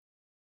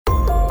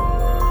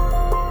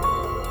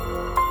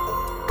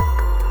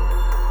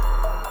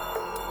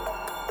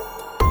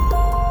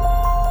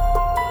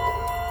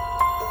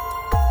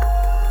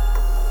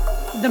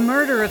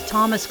murder of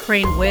Thomas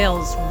Crane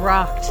Wales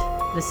rocked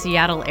the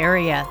Seattle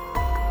area.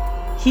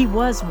 He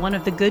was one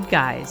of the good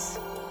guys,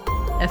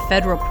 a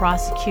federal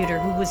prosecutor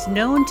who was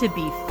known to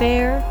be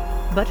fair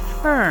but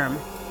firm.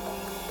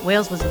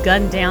 Wales was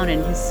gunned down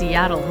in his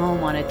Seattle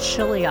home on a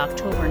chilly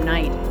October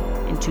night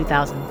in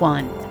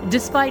 2001.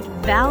 Despite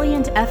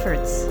valiant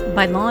efforts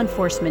by law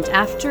enforcement,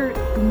 after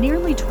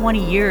nearly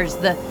 20 years,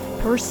 the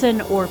person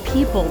or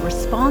people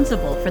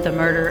responsible for the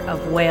murder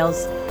of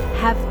Wales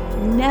have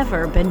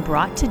never been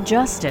brought to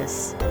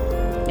justice.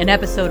 In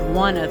episode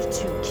 1 of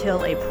To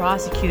Kill a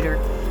Prosecutor,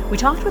 we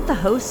talked with the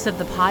hosts of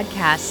the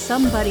podcast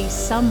Somebody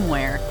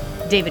Somewhere,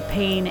 David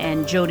Payne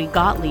and Jody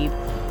Gottlieb.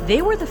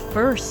 They were the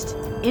first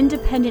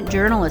independent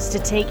journalists to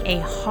take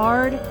a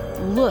hard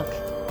look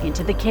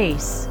into the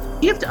case.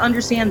 You have to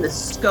understand the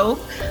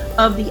scope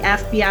of the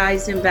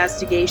FBI's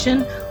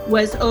investigation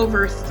was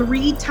over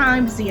 3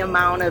 times the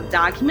amount of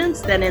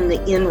documents than in the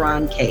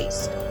Enron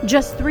case.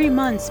 Just 3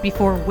 months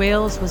before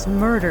Wales was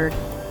murdered,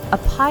 a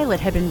pilot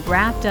had been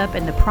wrapped up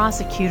in the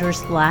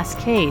prosecutor's last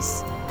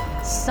case.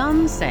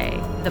 Some say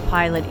the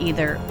pilot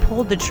either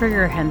pulled the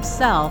trigger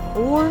himself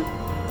or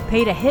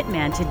paid a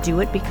hitman to do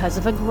it because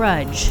of a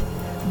grudge.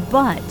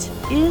 But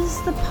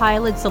is the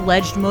pilot's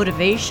alleged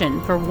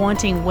motivation for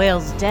wanting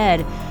Wales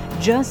dead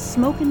just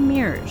smoke and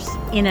mirrors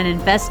in an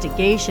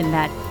investigation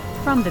that,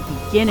 from the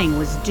beginning,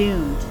 was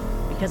doomed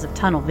because of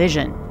tunnel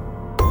vision?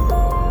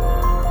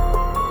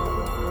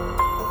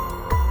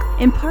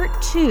 In part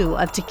 2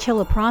 of To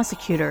Kill a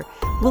Prosecutor,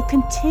 we'll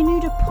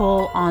continue to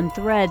pull on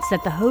threads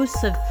that the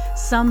hosts of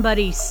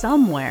Somebody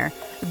Somewhere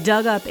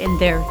dug up in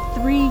their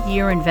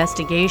 3-year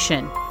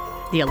investigation,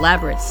 the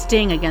elaborate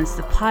sting against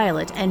the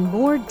pilot, and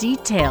more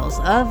details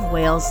of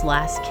Wales'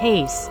 last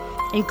case,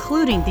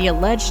 including the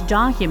alleged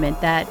document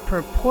that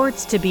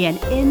purports to be an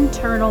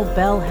internal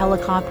Bell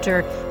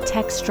helicopter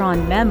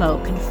Textron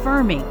memo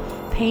confirming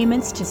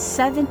payments to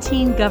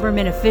 17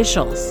 government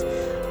officials,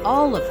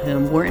 all of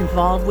whom were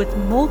involved with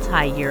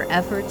multi-year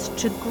efforts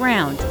to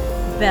ground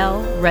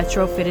Bell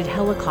retrofitted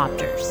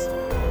helicopters.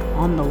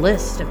 On the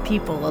list of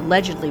people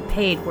allegedly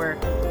paid were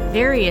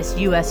various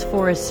U.S.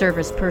 Forest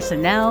Service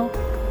personnel,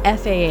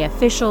 FAA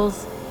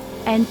officials,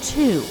 and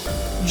 2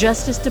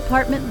 Justice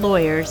Department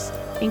lawyers,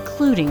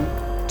 including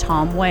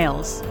Tom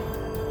Wales.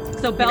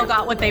 So Bell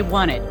got what they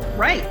wanted.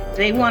 Right.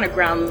 They want to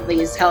ground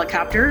these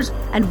helicopters.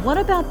 And what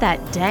about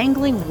that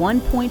dangling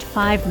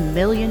 $1.5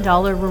 million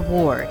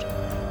reward?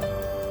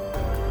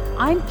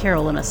 I'm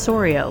Carolyn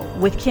Osorio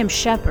with Kim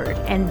Shepard,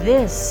 and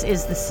this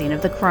is The Scene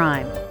of the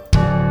Crime.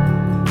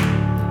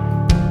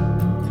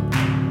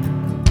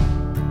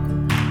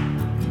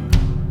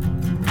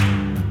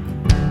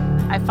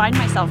 I find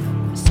myself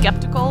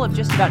skeptical of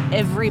just about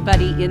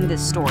everybody in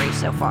this story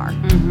so far.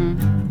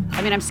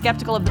 I mean, I'm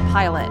skeptical of the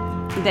pilot,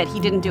 that he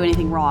didn't do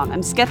anything wrong.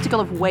 I'm skeptical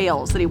of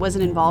Wales, that he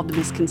wasn't involved in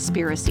this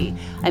conspiracy.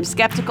 I'm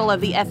skeptical of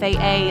the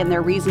FAA and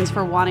their reasons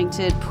for wanting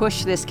to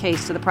push this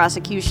case to the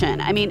prosecution.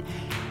 I mean,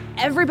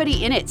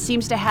 everybody in it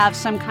seems to have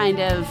some kind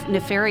of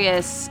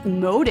nefarious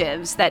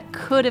motives that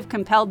could have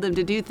compelled them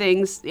to do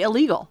things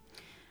illegal.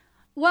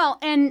 Well,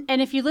 and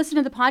if you listen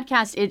to the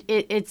podcast,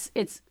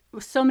 it's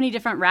so many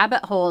different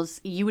rabbit holes,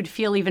 you would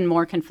feel even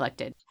more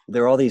conflicted.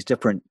 There are all these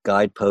different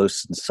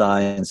guideposts and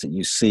signs that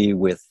you see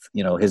with,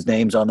 his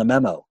name's on the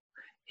memo.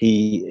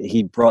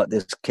 He brought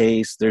this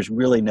case. There's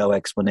really no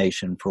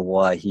explanation for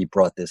why he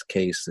brought this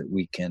case that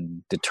we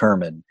can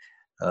determine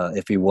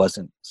if he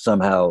wasn't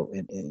somehow,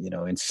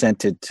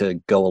 incented to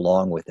go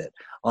along with it.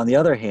 On the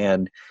other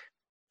hand,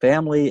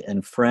 family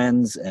and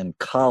friends and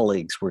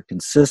colleagues were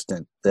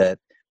consistent that,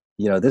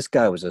 this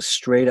guy was a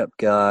straight up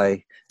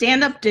guy.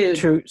 Stand-up dude.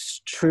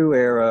 True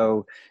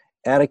arrow,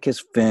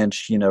 Atticus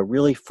Finch,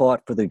 really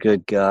fought for the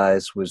good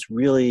guys, was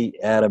really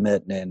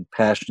adamant and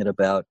passionate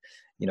about,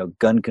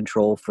 gun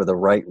control for the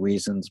right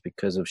reasons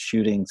because of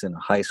shootings in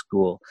high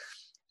school.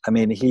 I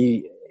mean,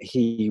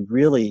 he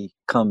really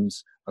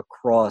comes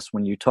across,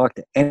 when you talk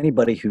to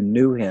anybody who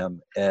knew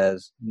him,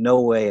 as no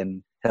way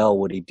in hell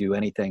would he do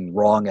anything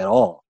wrong at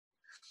all.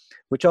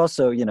 Which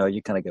also,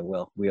 you kind of go,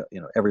 well,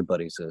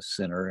 everybody's a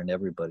sinner and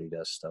everybody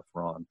does stuff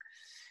wrong.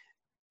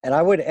 And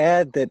I would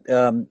add that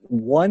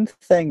one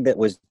thing that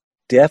was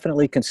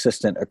definitely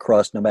consistent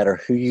across no matter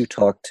who you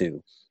talk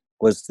to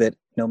was that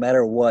no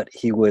matter what,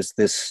 he was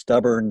this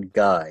stubborn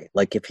guy.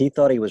 Like if he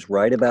thought he was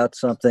right about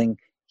something,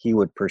 he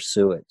would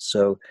pursue it.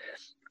 So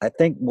I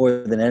think more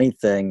than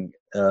anything,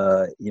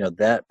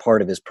 that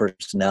part of his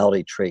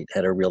personality trait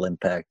had a real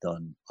impact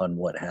on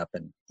what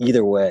happened.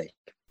 Either way.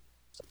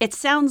 It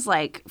sounds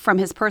like from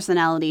his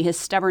personality, his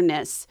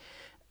stubbornness,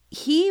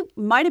 he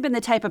might have been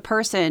the type of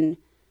person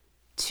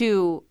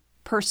to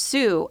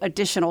pursue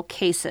additional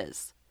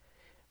cases.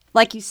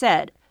 Like you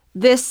said,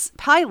 this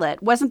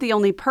pilot wasn't the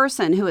only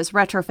person who was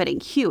retrofitting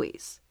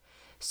Hueys.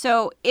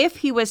 So if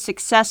he was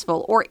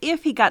successful, or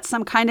if he got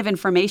some kind of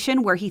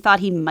information where he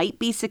thought he might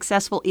be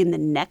successful in the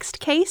next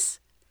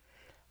case,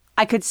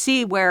 I could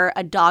see where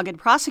a dogged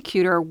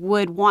prosecutor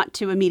would want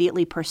to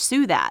immediately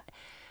pursue that.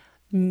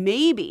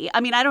 Maybe, I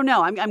mean, I don't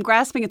know. I'm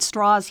grasping at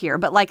straws here,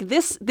 but like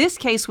this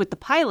case with the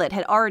pilot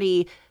had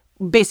already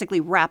basically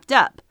wrapped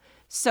up.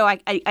 So I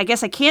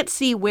guess I can't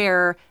see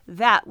where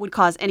that would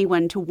cause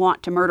anyone to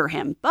want to murder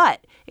him.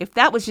 But if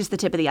that was just the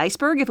tip of the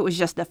iceberg, if it was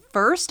just the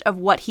first of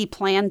what he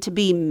planned to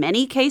be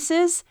many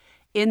cases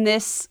in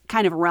this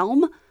kind of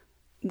realm,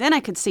 then I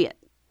could see it.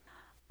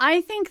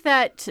 I think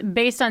that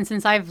based on,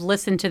 since I've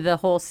listened to the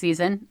whole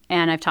season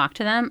and I've talked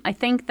to them, I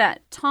think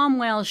that Tom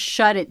Wales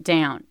shut it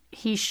down.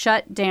 He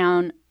shut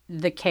down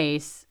the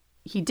case.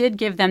 He did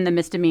give them the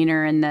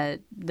misdemeanor and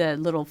the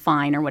little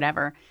fine or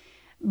whatever.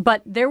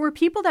 But there were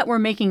people that were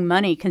making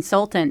money,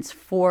 consultants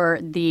for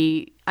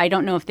I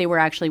don't know if they were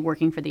actually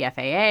working for the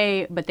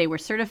FAA, but they were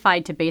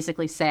certified to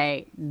basically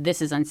say,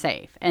 this is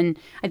unsafe. And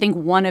I think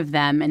one of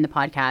them in the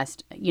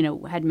podcast,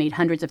 had made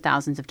hundreds of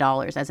thousands of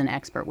dollars as an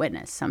expert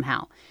witness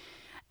somehow.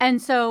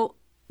 And so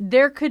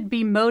there could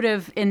be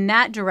motive in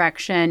that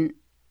direction,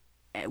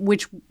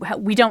 which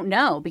we don't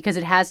know because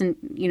it hasn't,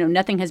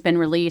 nothing has been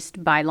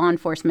released by law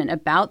enforcement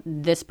about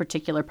this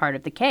particular part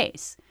of the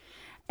case.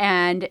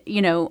 And,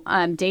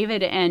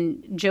 David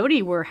and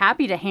Jody were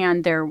happy to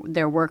hand their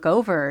work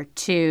over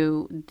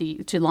to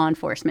law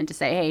enforcement to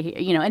say,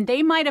 hey, and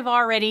they might have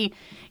already,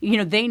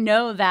 they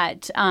know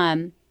that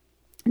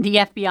the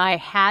FBI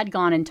had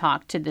gone and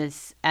talked to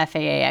this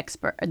FAA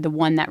expert, the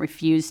one that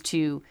refused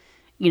to,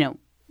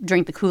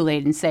 drink the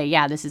Kool-Aid and say,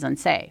 yeah, this is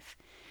unsafe.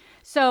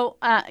 So,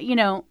 I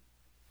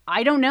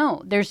don't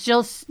know. There's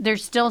still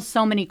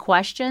so many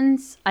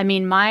questions. I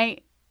mean, my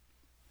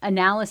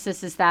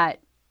analysis is that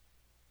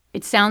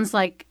it sounds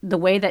like the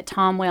way that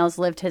Tom Wales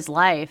lived his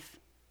life,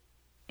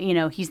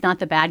 he's not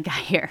the bad guy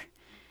here.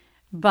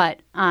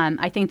 But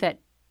I think that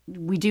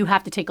we do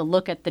have to take a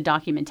look at the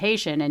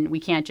documentation, and we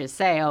can't just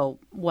say, oh,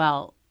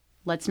 well,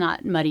 let's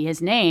not muddy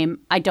his name.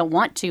 I don't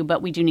want to,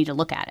 but we do need to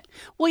look at it.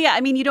 Well, yeah,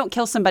 I mean, you don't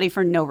kill somebody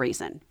for no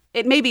reason.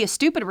 It may be a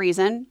stupid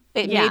reason.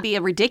 It may be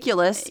a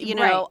ridiculous,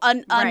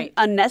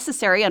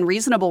 unnecessary,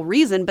 unreasonable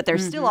reason, but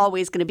there's still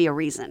always going to be a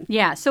reason.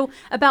 Yeah. So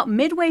about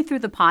midway through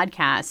the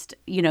podcast,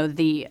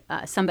 the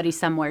Somebody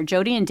Somewhere,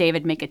 Jody and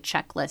David make a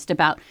checklist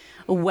about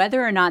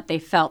whether or not they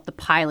felt the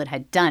pilot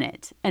had done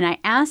it. And I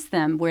asked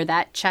them where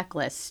that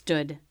checklist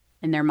stood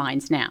in their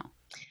minds now.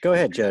 Go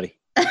ahead, Jody.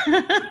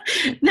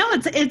 No,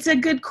 it's a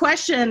good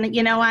question.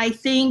 I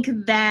think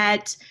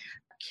that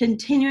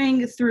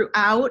continuing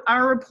throughout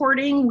our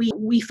reporting,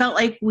 we felt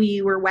like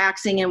we were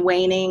waxing and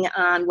waning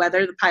on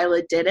whether the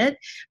pilot did it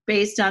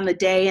based on the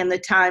day and the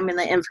time and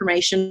the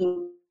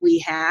information we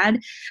had.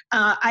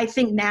 I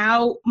think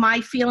now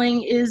my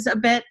feeling is a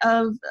bit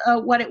of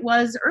what it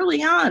was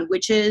early on,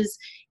 which is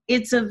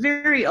it's a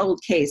very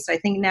old case. I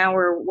think now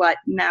we're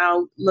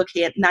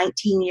looking at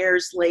 19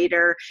 years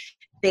later.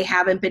 They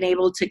haven't been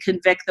able to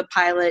convict the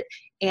pilot,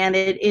 and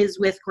it is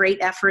with great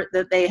effort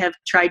that they have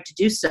tried to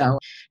do so.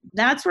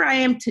 That's where I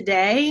am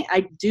today.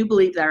 I do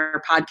believe that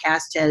our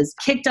podcast has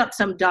kicked up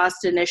some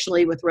dust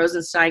initially with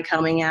Rosenstein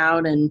coming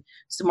out and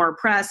some more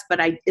press,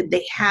 but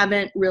they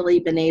haven't really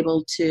been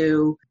able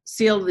to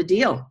seal the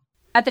deal.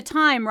 At the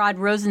time, Rod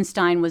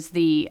Rosenstein was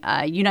the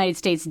United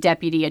States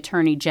Deputy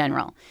Attorney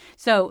General.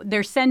 So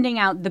they're sending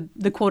out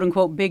the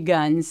quote-unquote big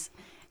guns.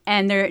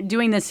 And they're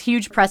doing this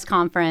huge press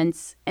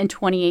conference in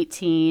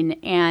 2018,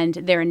 and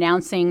they're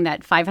announcing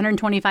that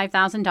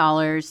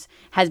 $525,000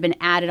 has been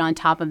added on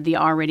top of the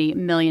already $1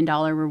 million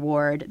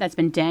reward that's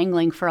been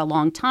dangling for a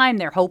long time.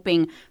 They're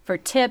hoping for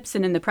tips,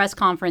 and in the press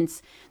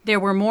conference, there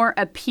were more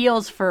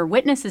appeals for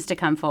witnesses to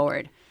come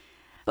forward.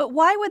 But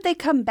why would they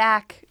come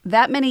back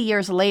that many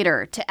years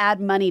later to add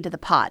money to the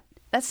pot?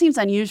 That seems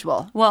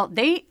unusual. Well,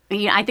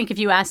 I think if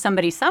you ask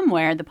somebody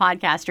somewhere, the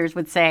podcasters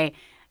would say,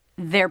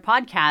 their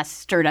podcast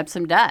stirred up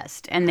some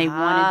dust and they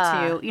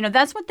wanted to,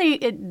 that's what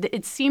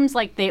it seems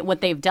like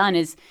what they've done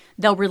is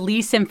they'll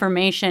release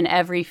information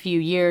every few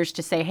years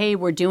to say, hey,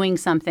 we're doing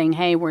something.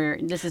 Hey,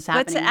 this is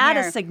happening. But to add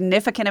a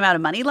significant amount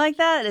of money like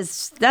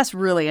that's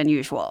really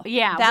unusual.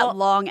 Yeah. That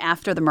long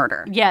after the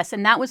murder. Yes.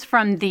 And that was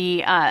from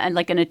the,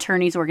 like an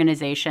attorney's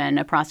organization,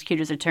 a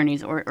prosecutor's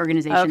attorney's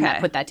organization that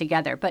put that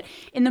together. But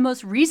in the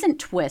most recent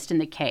twist in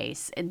the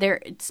case,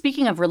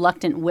 speaking of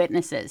reluctant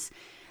witnesses,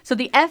 so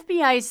the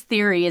FBI's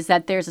theory is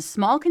that there's a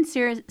small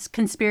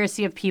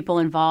conspiracy of people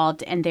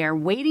involved, and they're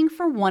waiting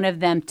for one of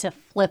them to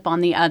flip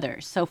on the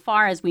others. So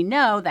far as we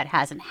know, that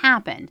hasn't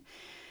happened.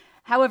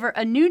 However,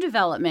 a new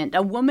development,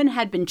 a woman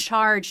had been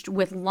charged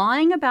with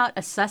lying about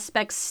a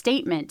suspect's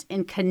statement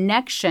in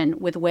connection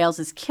with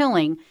Wales's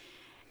killing,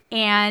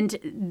 and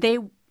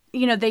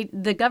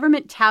the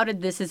government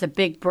touted this as a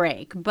big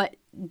break, but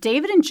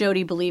David and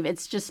Jody believe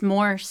it's just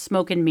more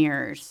smoke and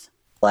mirrors.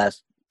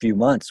 Last few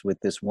months with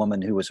this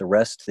woman who was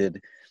arrested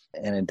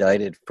and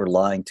indicted for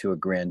lying to a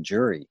grand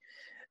jury.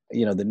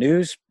 The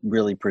news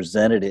really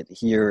presented it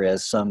here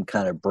as some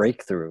kind of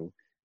breakthrough,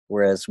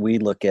 whereas we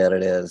look at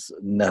it as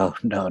no,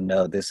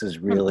 this is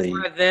really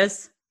more of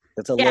this.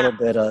 It's a little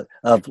bit of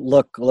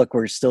look,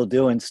 we're still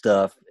doing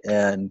stuff,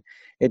 and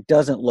it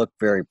doesn't look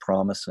very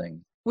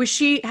promising. Was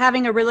she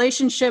having a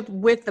relationship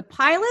with the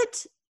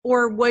pilot,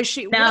 or was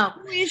she? No.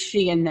 Who is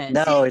she in this?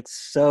 No, it's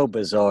so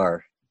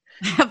bizarre.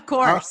 Of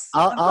course.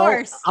 Of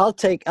course. I'll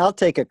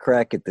take a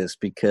crack at this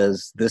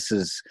because this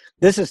is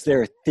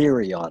their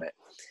theory on it.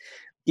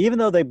 Even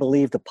though they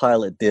believe the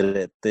pilot did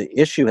it, the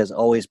issue has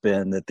always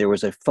been that there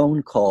was a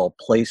phone call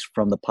placed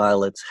from the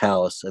pilot's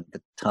house at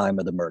the time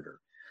of the murder.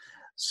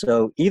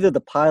 So either the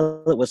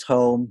pilot was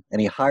home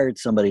and he hired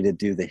somebody to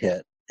do the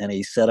hit and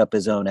he set up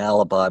his own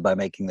alibi by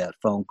making that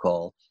phone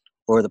call,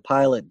 or the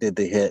pilot did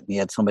the hit and he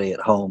had somebody at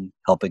home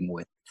helping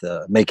with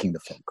making the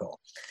phone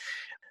call.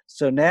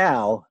 So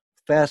now,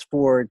 fast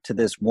forward to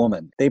this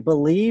woman. They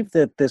believe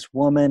that this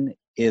woman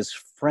is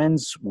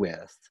friends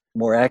with,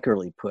 more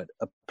accurately put,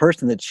 a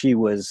person that she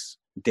was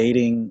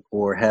dating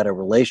or had a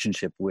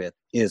relationship with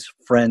is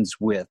friends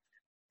with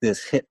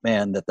this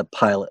hitman that the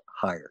pilot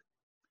hired.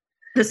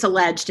 This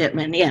alleged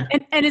hitman, yeah.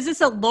 And is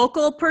this a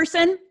local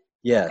person?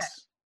 Yes. Okay.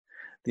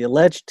 The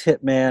alleged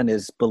hitman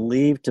is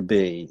believed to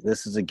be,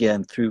 this is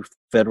again through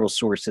federal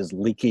sources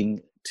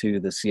leaking to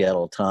the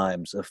Seattle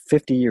Times, a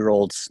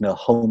 50-year-old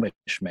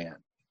Snohomish man.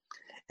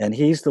 And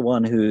he's the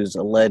one who's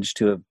alleged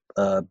to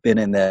have been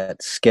in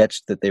that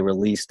sketch that they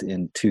released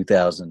in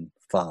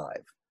 2005.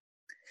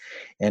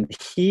 And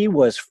he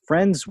was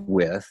friends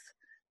with,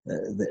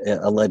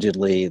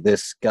 allegedly,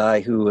 this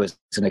guy who was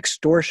an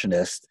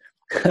extortionist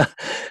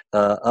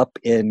up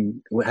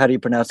in, how do you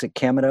pronounce it,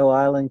 Camino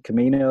Island?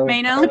 Camino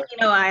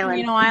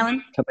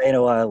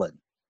Island,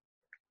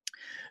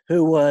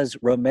 who was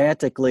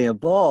romantically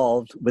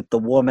involved with the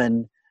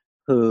woman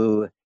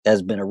who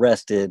has been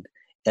arrested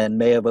and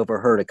may have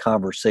overheard a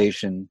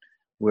conversation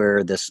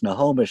where the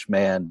Snohomish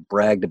man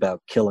bragged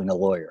about killing a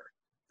lawyer.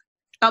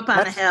 Up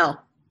on a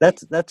hill.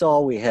 That's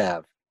all we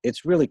have.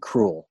 It's really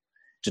cruel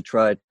to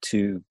try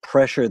to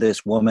pressure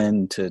this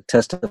woman to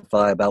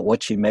testify about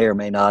what she may or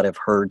may not have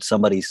heard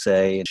somebody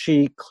say.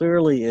 She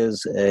clearly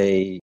is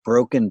a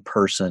broken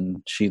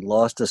person. She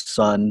lost a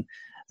son,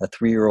 a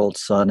 3-year-old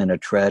son, in a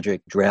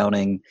tragic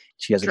drowning.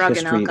 She has a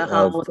history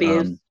of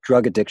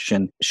drug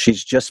addiction.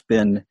 She's just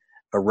been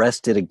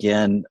arrested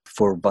again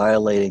for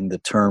violating the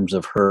terms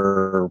of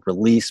her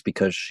release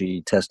because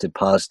she tested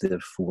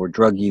positive for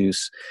drug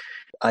use.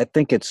 I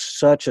think it's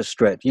such a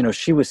stretch. You know,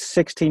 she was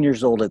 16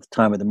 years old at the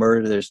time of the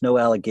murder. There's no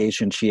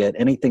allegation she had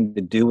anything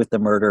to do with the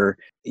murder.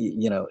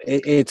 You know,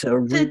 it's a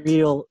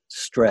real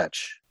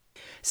stretch.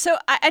 So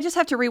I just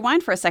have to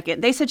rewind for a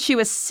second. They said she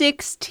was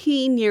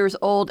 16 years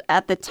old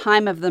at the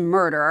time of the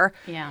murder.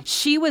 Yeah.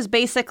 She was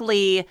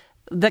basically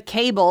the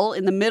cable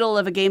in the middle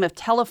of a game of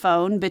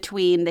telephone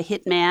between the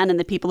hitman and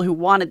the people who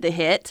wanted the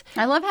hit.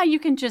 I love how you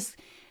can just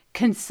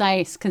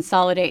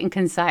consolidate and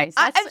concise.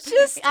 I'm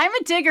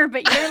a digger,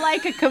 but you're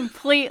like a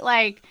complete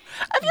bam,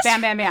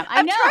 bam, bam.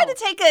 I'm trying to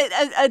take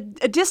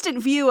a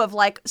distant view of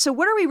so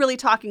what are we really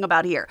talking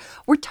about here?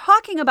 We're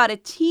talking about a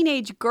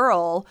teenage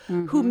girl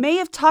who may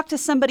have talked to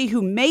somebody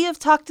who may have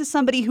talked to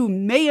somebody who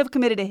may have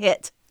committed a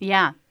hit.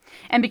 Yeah.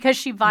 And because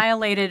she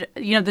violated,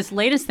 this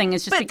latest thing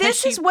is just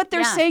because this is what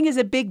they're saying is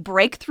a big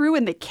breakthrough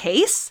in the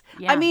case.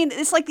 Yeah. I mean,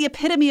 it's like the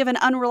epitome of an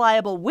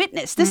unreliable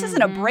witness. This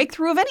isn't a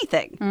breakthrough of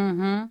anything.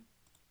 Mm-hmm.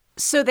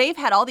 So they've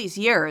had all these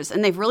years,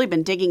 and they've really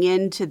been digging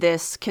into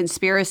this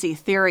conspiracy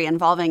theory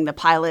involving the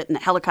pilot and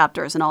the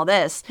helicopters and all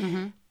this.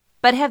 Mm-hmm.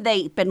 But have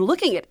they been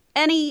looking at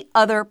any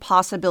other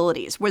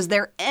possibilities? Was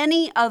there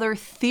any other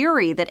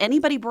theory that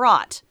anybody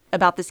brought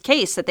about this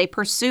case that they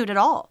pursued at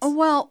all?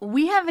 Well,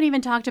 we haven't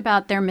even talked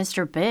about their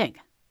Mr. Big.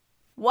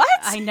 What?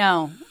 I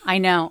know.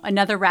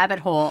 Another rabbit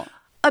hole.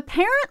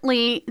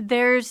 Apparently,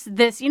 there's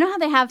this, how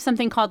they have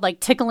something called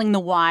tickling the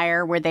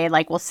wire where they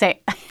will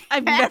say...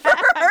 I've never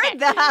heard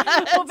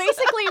that. Well,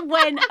 basically,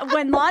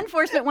 when law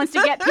enforcement wants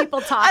to get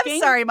people talking... I'm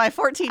sorry, my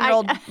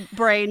 14-year-old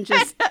brain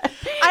just...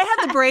 I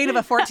have the brain of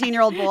a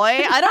 14-year-old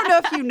boy. I don't know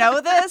if you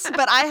know this,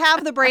 but I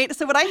have the brain...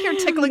 So when I hear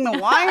tickling the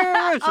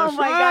wire... Oh,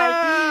 my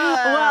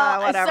God. Well,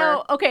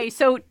 whatever.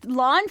 So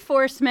law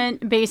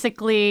enforcement,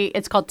 basically,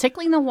 it's called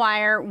tickling the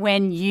wire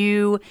when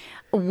you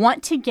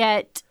want to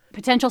get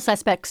potential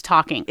suspects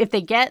talking. If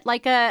they get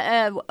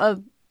a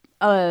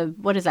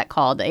what is that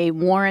called? A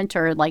warrant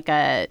or a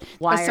wiretap?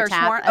 A search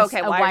warrant? Okay,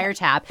 a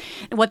wiretap.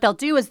 What they'll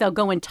do is they'll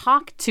go and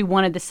talk to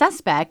one of the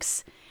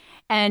suspects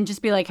and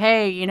just be like,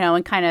 hey,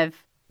 and kind of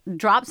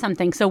drop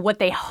something. So what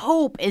they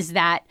hope is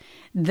that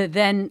the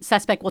then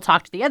suspect will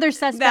talk to the other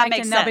suspect. That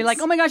makes and they'll sense. Be like,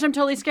 oh my gosh, I'm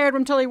totally scared.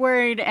 I'm totally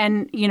worried.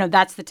 And,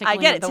 that's the tickling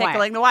I get it, of the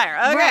tickling the wire.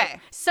 Okay. Right.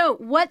 So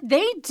what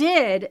they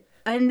did...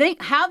 And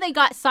how they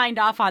got signed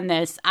off on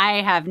this,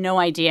 I have no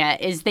idea,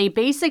 is they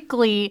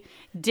basically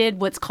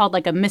did what's called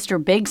a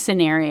Mr. Big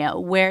scenario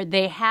where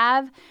they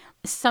have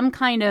some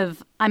kind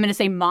of, I'm going to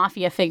say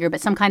mafia figure,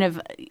 but some kind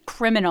of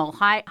criminal,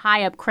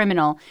 high up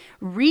criminal,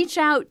 reach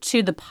out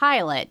to the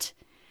pilot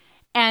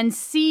and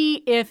see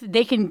if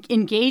they can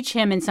engage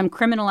him in some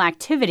criminal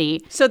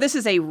activity. So this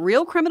is a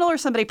real criminal or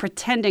somebody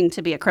pretending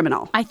to be a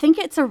criminal? I think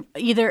it's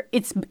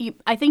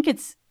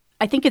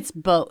I think it's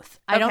both.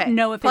 I don't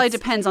know if probably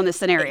depends on the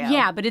scenario.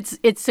 Yeah, but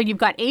it's so you've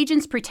got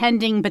agents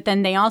pretending, but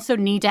then they also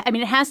need to. I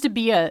mean, it has to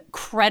be a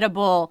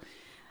credible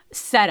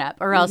setup,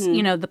 or else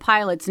the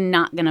pilot's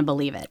not going to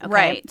believe it. Okay?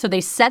 Right. So they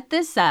set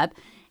this up,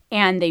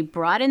 And they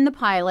brought in the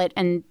pilot,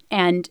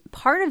 and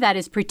part of that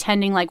is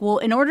pretending like, well,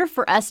 in order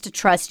for us to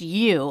trust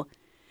you,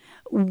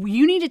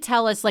 you need to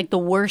tell us like the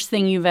worst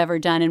thing you've ever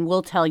done, and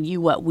we'll tell you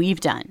what we've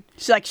done.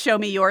 She's like, show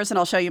me yours and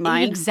I'll show you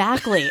mine.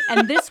 Exactly.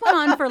 And this went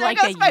on for like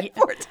a my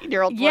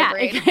 14-year-old boy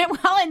brain.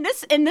 Well,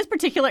 in this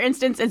particular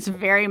instance, it's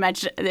very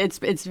much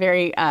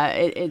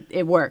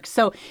it works.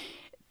 So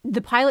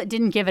the pilot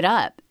didn't give it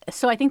up.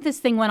 So I think this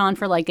thing went on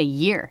for like a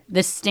year,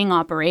 this sting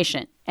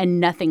operation, and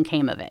nothing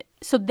came of it.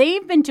 So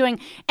they've been doing,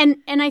 and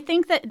I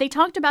think that they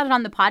talked about it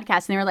on the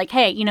podcast, and they were like,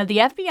 hey, the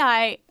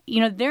FBI,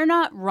 they're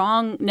not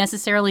wrong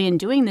necessarily in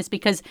doing this,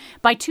 because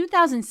by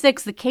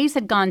 2006, the case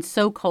had gone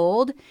so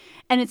cold,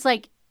 and it's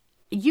like,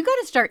 you got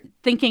to start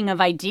thinking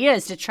of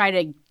ideas to try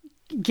to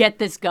get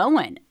this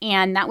going.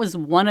 And that was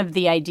one of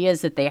the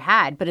ideas that they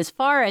had. But as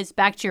far as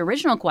back to your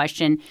original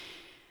question,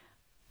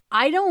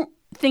 I don't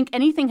think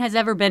anything has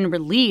ever been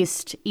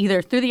released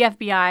either through the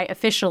FBI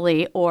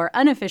officially or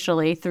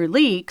unofficially through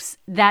leaks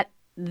that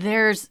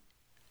there's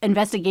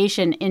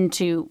investigation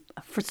into,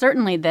 for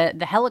certainly the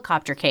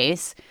helicopter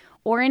case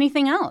or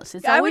anything else.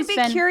 I would be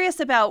curious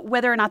about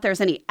whether or not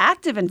there's any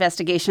active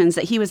investigations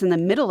that he was in the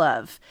middle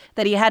of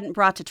that he hadn't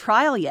brought to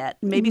trial yet.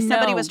 Maybe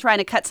somebody was trying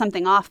to cut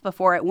something off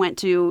before it went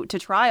to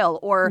trial,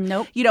 or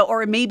nope.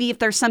 Or maybe if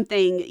there's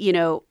something,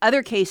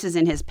 other cases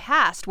in his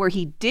past where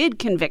he did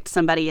convict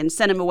somebody and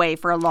send him away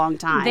for a long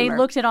time. They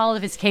looked at all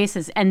of his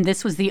cases, and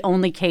this was the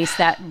only case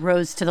that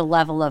rose to the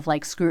level of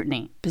like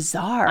scrutiny.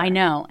 Bizarre. I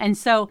know. And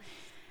so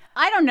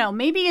I don't know.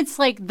 Maybe it's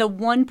like the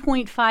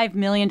 $1.5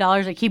 million.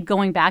 I keep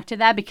going back to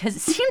that because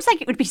it seems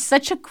like it would be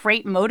such a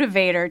great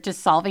motivator to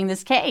solving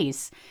this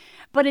case.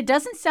 But it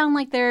doesn't sound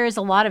like there is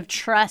a lot of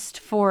trust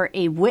for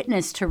a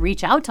witness to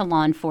reach out to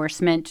law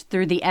enforcement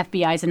through the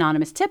FBI's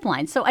anonymous tip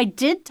line. So I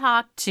did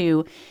talk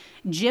to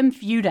Jim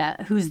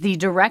Fuda, who's the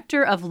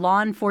director of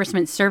law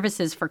enforcement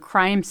services for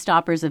Crime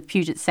Stoppers of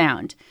Puget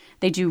Sound.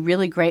 They do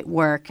really great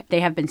work.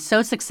 They have been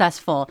so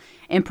successful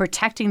in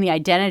protecting the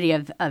identity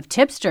of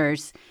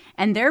tipsters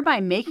and thereby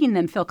making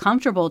them feel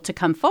comfortable to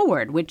come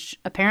forward, which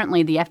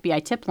apparently the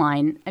FBI tip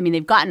line, I mean,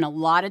 they've gotten a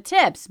lot of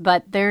tips,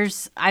 but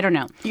I don't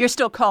know. You're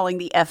still calling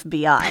the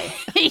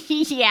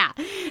FBI. Yeah.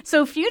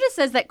 So Fuda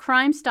says that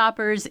Crime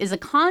Stoppers is a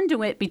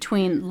conduit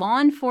between law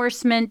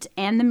enforcement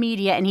and the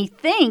media, and he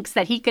thinks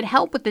that he could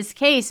help with this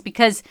case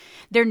because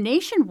they're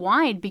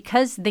nationwide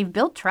because they've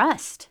built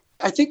trust.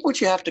 I think what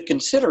you have to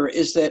consider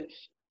is that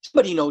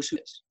somebody knows who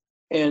it is,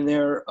 and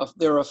they're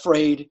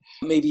afraid,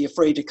 maybe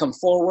afraid to come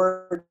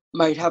forward,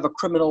 might have a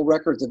criminal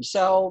record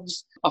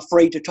themselves,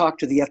 afraid to talk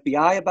to the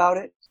FBI about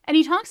it. And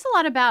he talks a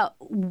lot about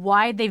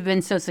why they've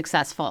been so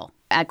successful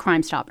at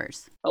Crime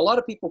Stoppers. A lot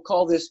of people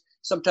call this,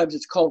 sometimes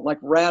it's called like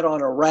rat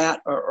on a rat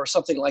or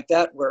something like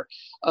that, where,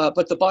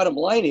 but the bottom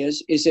line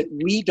is that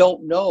we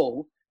don't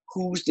know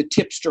who's the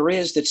tipster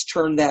is that's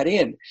turned that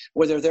in,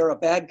 whether they're a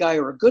bad guy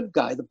or a good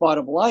guy. The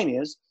bottom line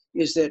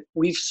is that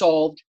we've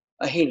solved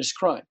a heinous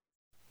crime.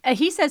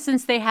 He says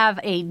since they have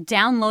a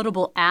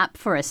downloadable app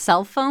for a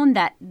cell phone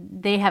that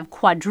they have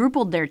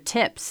quadrupled their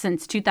tips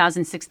since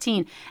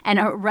 2016, and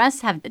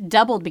arrests have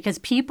doubled because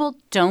people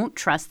don't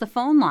trust the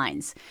phone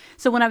lines.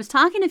 So when I was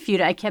talking to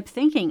Fuda, I kept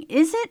thinking,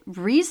 is it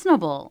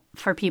reasonable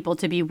for people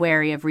to be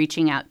wary of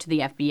reaching out to the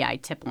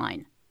FBI tip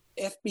line?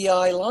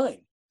 FBI line.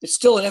 It's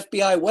still an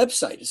FBI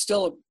website. It's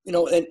still,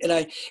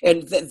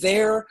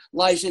 there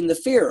lies in the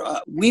fear.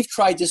 We've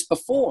tried this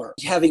before,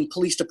 having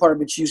police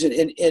departments use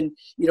it, and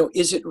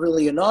is it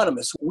really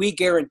anonymous? We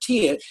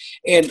guarantee it,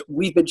 and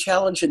we've been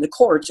challenged in the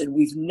courts, and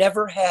we've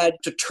never had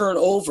to turn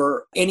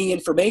over any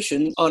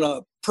information on a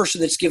person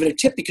that's given a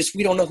tip because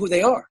we don't know who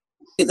they are.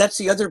 That's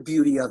the other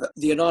beauty of it.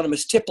 The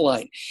anonymous tip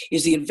line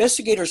is the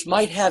investigators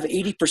might have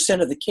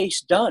 80% of the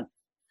case done,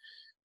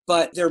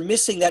 but they're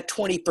missing that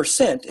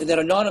 20%, and that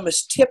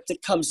anonymous tip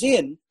that comes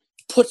in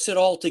puts it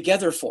all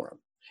together for them.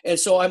 And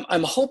so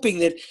I'm hoping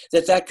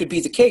that could be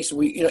the case.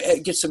 We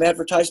get some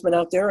advertisement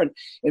out there, and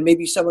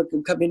maybe someone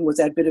can come in with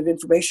that bit of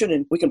information,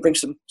 and we can bring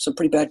some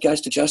pretty bad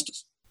guys to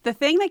justice. The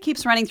thing that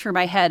keeps running through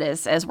my head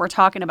as we're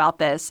talking about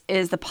this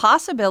is the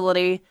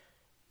possibility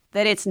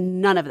that it's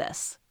none of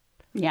this.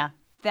 Yeah.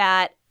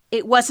 That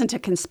it wasn't a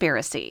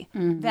conspiracy.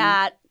 Mm-hmm.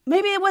 That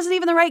maybe it wasn't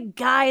even the right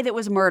guy that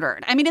was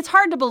murdered. I mean, it's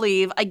hard to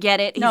believe. I get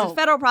it. He's a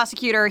federal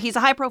prosecutor. He's a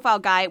high-profile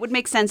guy. It would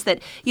make sense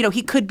that,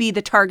 he could be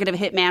the target of a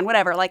hitman,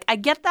 whatever. Like, I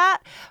get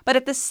that. But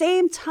at the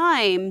same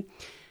time,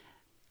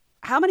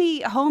 how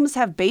many homes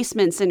have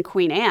basements in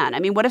Queen Anne? I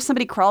mean, what if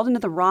somebody crawled into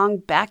the wrong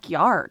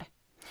backyard?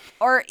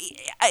 Or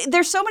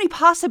there's so many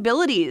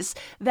possibilities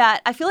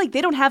that I feel like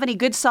they don't have any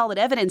good solid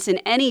evidence in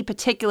any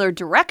particular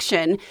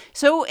direction.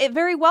 So it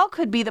very well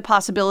could be the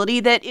possibility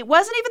that it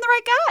wasn't even the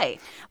right guy.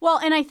 Well,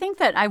 and I think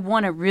that I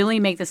want to really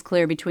make this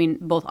clear between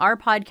both our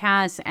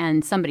podcast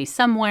and Somebody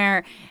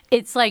Somewhere.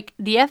 It's like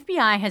the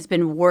FBI has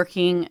been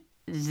working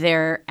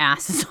their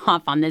asses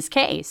off on this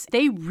case.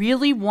 They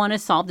really want to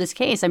solve this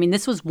case. I mean,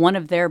 this was one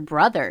of their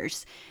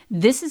brothers.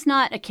 This is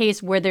not a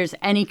case where there's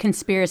any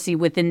conspiracy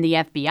within the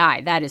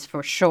FBI. That is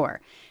for sure.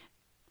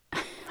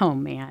 Oh,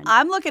 man.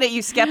 I'm looking at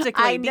you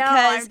skeptically I know,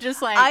 because I'm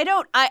just like...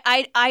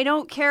 I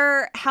don't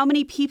care how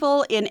many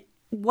people in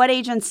what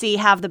agency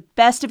have the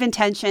best of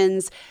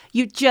intentions.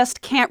 You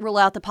just can't rule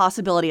out the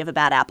possibility of a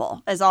bad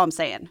apple, is all I'm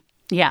saying.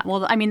 Yeah,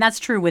 well, I mean, that's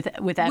true with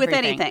everything. With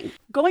anything.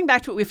 Going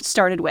back to what we've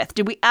started with,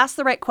 did we ask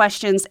the right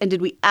questions and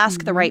did we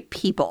ask the right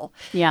people?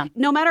 Yeah.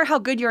 No matter how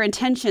good your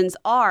intentions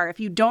are, if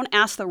you don't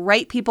ask the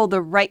right people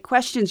the right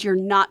questions, you're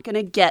not going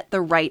to get the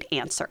right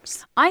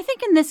answers. I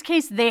think in this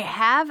case, they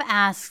have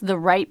asked the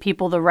right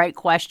people the right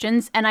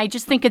questions, and I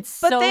just think it's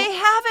But they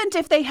haven't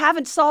if they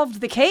haven't solved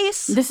the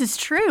case. This is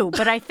true,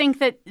 but I think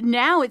that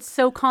now it's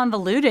so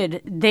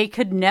convoluted, they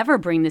could never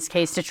bring this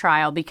case to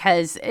trial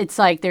because it's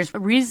like there's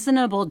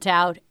reasonable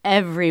doubt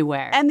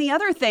everywhere. And the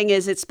other thing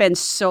is it's been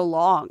so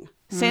long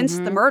since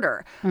the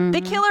murder.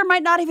 The killer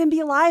might not even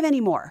be alive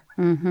anymore.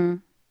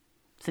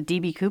 It's a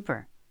D.B.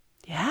 Cooper.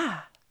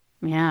 Yeah.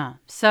 Yeah.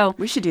 So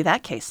we should do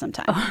that case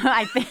sometime.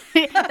 I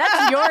think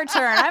that's your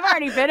turn. I've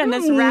already been in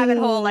this rabbit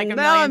hole like a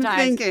million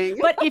times. Thinking.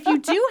 But if you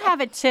do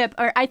have a tip,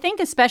 or I think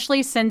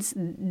especially since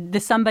the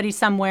somebody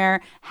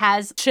somewhere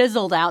has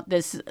chiseled out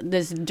this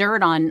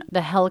dirt on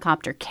the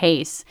helicopter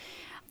case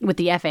with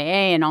the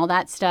FAA and all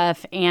that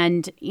stuff.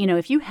 And, you know,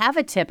 if you have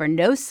a tip or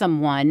know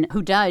someone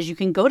who does, you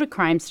can go to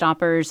Crime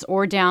Stoppers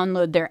or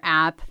download their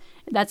app.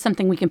 That's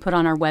something we can put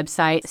on our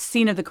website,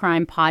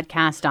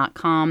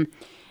 sceneofthecrimepodcast.com.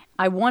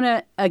 I want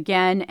to,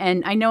 again,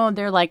 and I know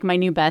they're like my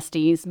new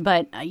besties,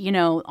 but, you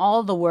know,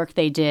 all the work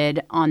they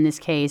did on this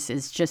case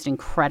is just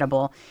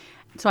incredible.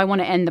 So I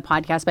want to end the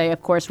podcast by,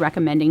 of course,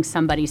 recommending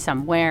Somebody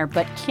Somewhere.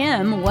 But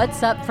Kim,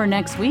 what's up for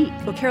next week?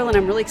 Well, Carolyn,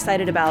 I'm really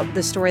excited about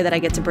the story that I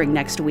get to bring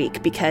next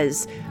week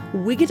because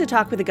we get to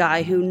talk with a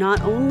guy who not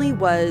only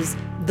was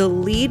the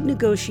lead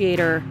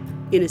negotiator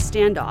in a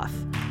standoff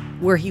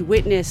where he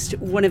witnessed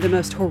one of the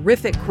most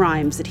horrific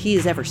crimes that he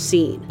has ever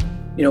seen.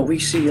 You know, we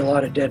see a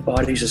lot of dead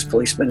bodies as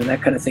policemen and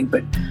that kind of thing,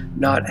 but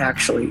not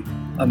actually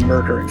a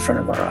murder in front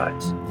of our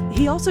eyes.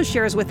 He also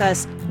shares with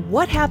us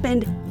what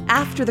happened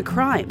after the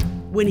crime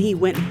when he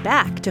went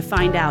back to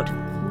find out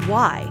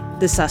why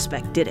the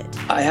suspect did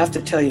it. I have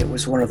to tell you, it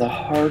was one of the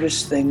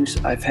hardest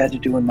things I've had to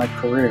do in my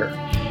career,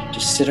 to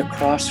sit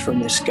across from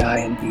this guy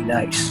and be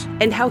nice.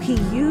 And how he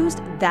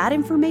used that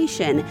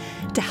information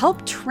to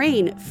help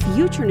train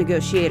future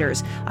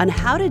negotiators on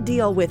how to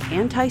deal with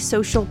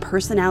antisocial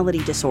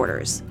personality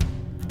disorders.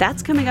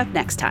 That's coming up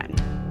next time.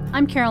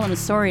 I'm Carolyn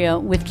Osorio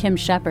with Kim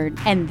Shepard,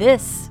 and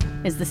this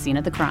is The Scene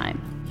of the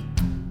Crime.